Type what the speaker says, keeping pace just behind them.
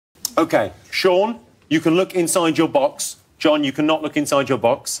OK, Sean, you can look inside your box. John, you cannot look inside your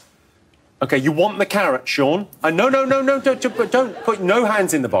box. OK, you want the carrot, Sean. No, don't put no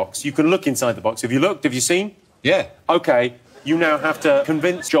hands in the box. You can look inside the box. Have you looked? Have you seen? Yeah. OK, you now have to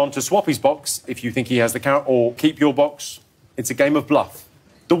convince John to swap his box if you think he has the carrot, or keep your box. It's a game of bluff.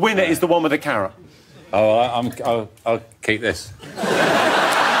 The winner is the one with the carrot. Oh, I'll keep this.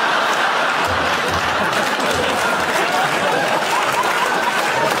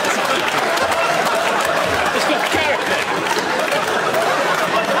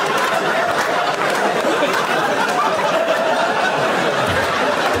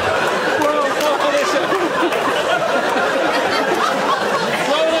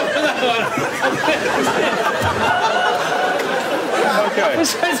 Okay.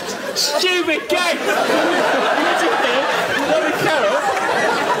 It's a stupid game.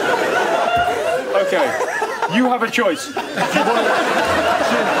 Okay, you have a choice. Do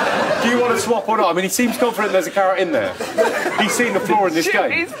you want to swap or not? I mean, he seems confident there's a carrot in there. He's seen the floor in this game.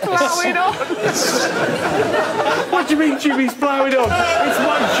 Jimmy's ploughing on. What do you mean Jimmy's ploughing on? It's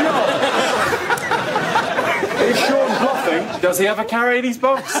my job. Is Sean bluffing? Does he have a carrot in his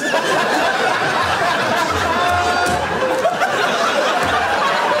box?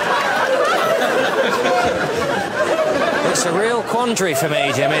 It's a real quandary for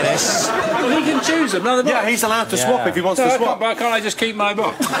me, Jimmy, this. Well, he can choose them, none of them. Yeah, he's allowed to swap if he wants to swap. Why can't I just keep my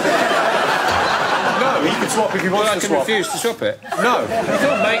box? No, he can swap if he wants to swap. I can refuse to swap it. No. You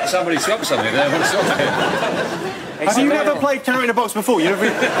can't make somebody swap something if they don't want to swap it. Have you never played carrot in a box before? Have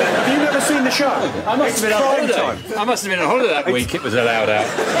you never seen the show? I must have been on holiday. I must have been on holiday that week it was allowed out.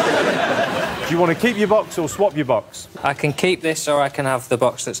 Do you want to keep your box or swap your box? I can keep this, or I can have the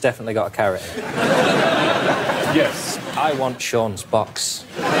box that's definitely got a carrot in it. Yes. I want Sean's box.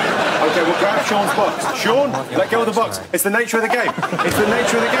 OK, we'll grab Sean's box. Sean, let go of the box. It's the nature of the game. It's the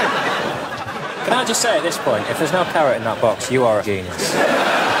nature of the game. Can I just say at this point, if there's no carrot in that box, you are a genius.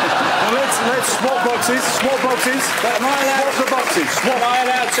 Well, let's swap boxes. Swap boxes. But am I allowed swap the boxes. Swap. Am I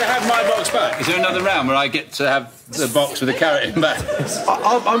allowed to have my box back? Is there another round where I get to have the box with the carrot in back?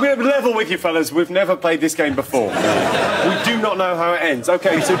 I'm going to level with you, fellas. We've never played this game before. We do not know how it ends.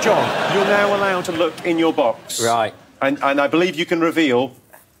 OK, so, John, you're now allowed to look in your box. Right. And I believe you can reveal...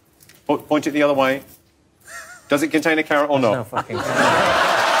 Point it the other way. Does it contain a carrot or not? No fucking carrot.